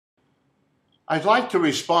I'd like to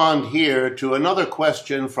respond here to another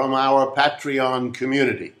question from our Patreon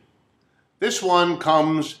community. This one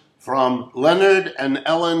comes from Leonard and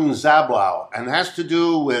Ellen Zablau and has to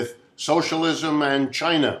do with socialism and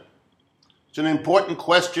China. It's an important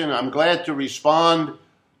question. I'm glad to respond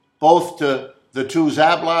both to the two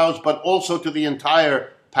Zablaus, but also to the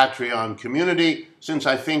entire Patreon community, since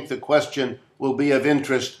I think the question will be of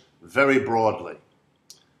interest very broadly.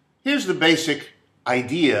 Here's the basic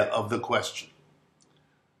idea of the question.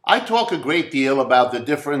 I talk a great deal about the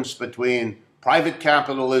difference between private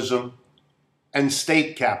capitalism and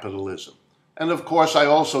state capitalism. And of course, I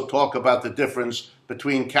also talk about the difference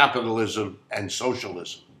between capitalism and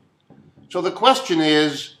socialism. So the question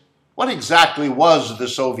is, what exactly was the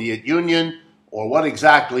Soviet Union, or what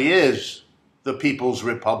exactly is the People's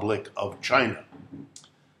Republic of China?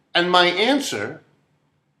 And my answer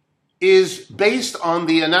is based on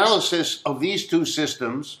the analysis of these two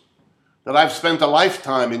systems that I've spent a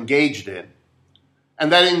lifetime engaged in,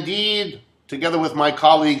 and that indeed, together with my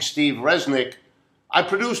colleague Steve Resnick, I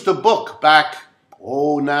produced a book back,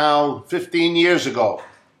 now 15 years ago,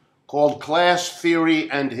 called Class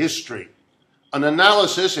Theory and History, an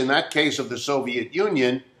analysis, in that case of the Soviet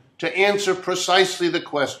Union, to answer precisely the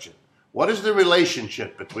question, what is the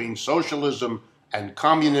relationship between socialism and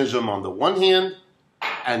communism on the one hand,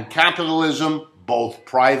 and capitalism, both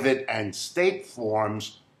private and state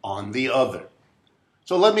forms, on the other?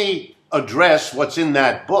 So let me address what's in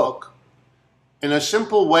that book in a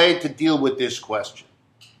simple way to deal with this question.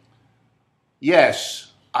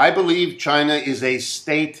 Yes, I believe China is a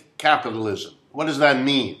state capitalism. What does that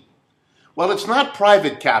mean? Well, it's not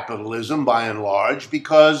private capitalism by and large,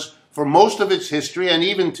 because for most of its history and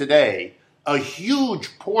even today, a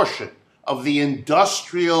huge portion of the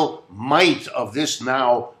industrial might of this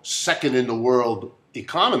now second in the world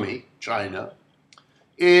economy, China,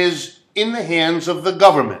 is in the hands of the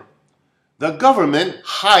government. The government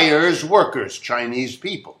hires workers, Chinese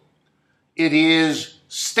people. It is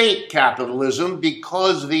state capitalism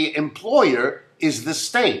because the employer is the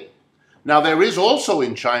state. Now, there is also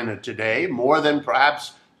in China today, more than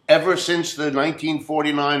perhaps ever since the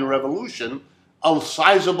 1949 revolution, a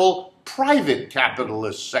sizable private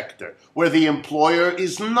capitalist sector where the employer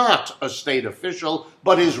is not a state official,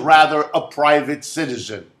 but is rather a private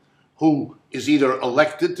citizen who is either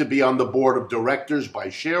elected to be on the board of directors by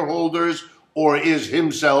shareholders, or is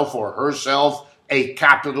himself or herself a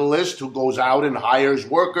capitalist who goes out and hires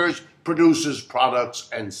workers, produces products,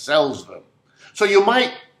 and sells them. So you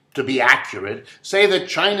might, to be accurate, say that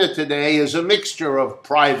China today is a mixture of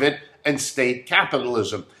private and state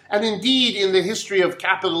capitalism. And indeed, in the history of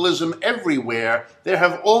capitalism everywhere, there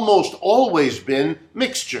have almost always been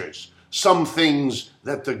mixtures. Some things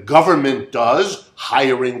that the government does,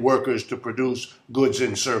 hiring workers to produce goods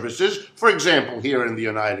and services. For example, here in the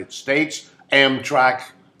United States, Amtrak,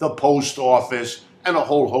 the post office, and a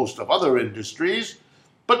whole host of other industries.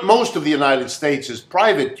 But most of the United States is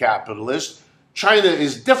private capitalist. China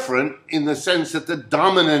is different in the sense that the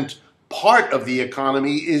dominant part of the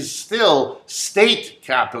economy is still state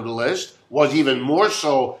capitalist, was even more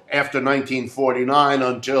so after 1949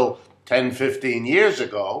 until 10, 15 years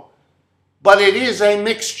ago. But it is a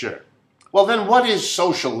mixture. Well, then what is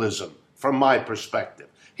socialism from my perspective?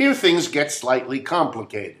 Here things get slightly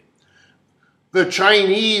complicated. The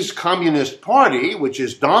Chinese Communist Party, which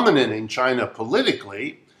is dominant in China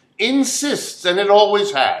politically, insists, and it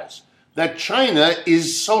always has, that China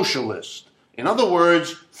is socialist. In other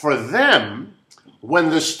words, for them, when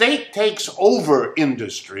the state takes over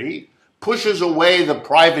industry, pushes away the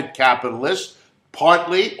private capitalist,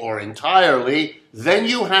 partly or entirely, then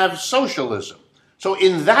you have socialism. So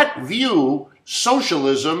in that view,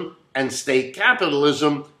 socialism and state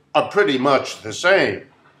capitalism are pretty much the same.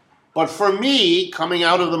 But for me, coming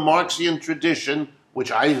out of the Marxian tradition,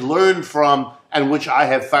 which I learned from and which I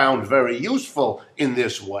have found very useful in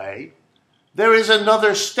this way, there is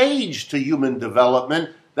another stage to human development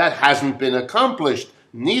that hasn't been accomplished,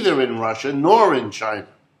 neither in Russia nor in China.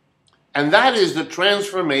 And that is the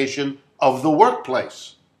transformation of the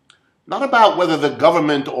workplace. Not about whether the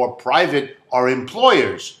government or private are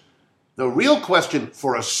employers. The real question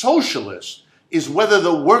for a socialist is whether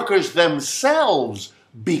the workers themselves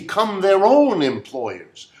become their own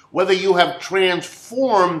employers, whether you have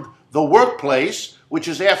transformed the workplace, which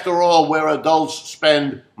is, after all, where adults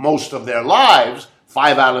spend most of their lives,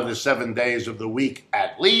 5 out of the 7 days of the week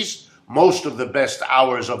at least. Most of the best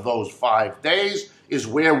hours of those 5 days is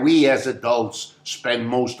where we as adults spend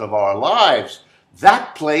most of our lives.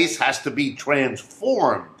 That place has to be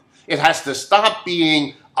transformed. It has to stop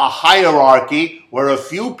being a hierarchy where a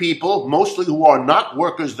few people, mostly who are not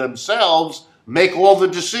workers themselves, make all the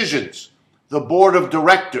decisions. The board of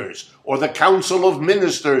directors or the council of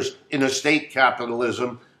ministers in a state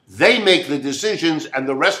capitalism, they make the decisions and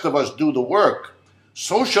the rest of us do the work.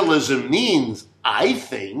 Socialism means, I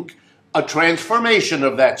think, a transformation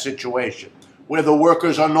of that situation, where the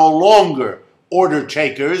workers are no longer order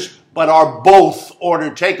takers, but are both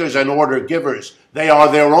order takers and order givers. They are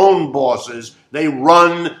their own bosses. They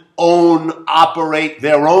run, own, operate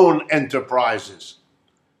their own enterprises.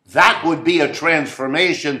 That would be a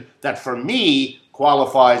transformation that, for me,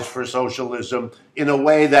 qualifies for socialism in a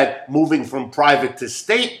way that moving from private to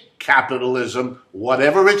state capitalism,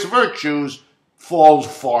 whatever its virtues, falls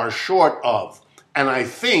far short of. And I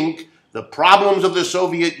think the problems of the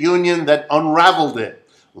Soviet Union that unraveled it,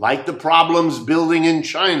 like the problems building in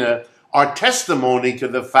China, are testimony to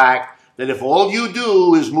the fact that if all you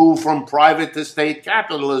do is move from private to state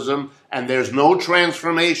capitalism and there's no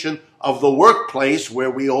transformation of the workplace where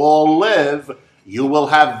we all live, you will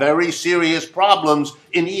have very serious problems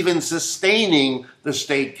in even sustaining the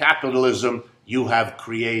state capitalism you have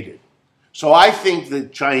created. So I think the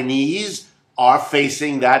Chinese are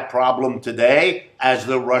facing that problem today, as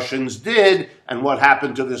the Russians did, and what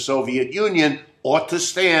happened to the Soviet Union ought to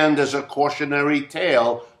stand as a cautionary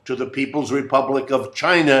tale to the People's Republic of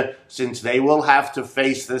China, since they will have to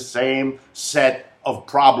face the same set of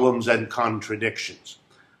problems and contradictions.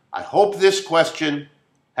 I hope this question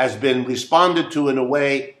has been responded to in a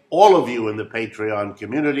way all of you in the Patreon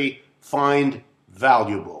community find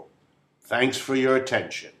valuable. Thanks for your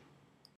attention.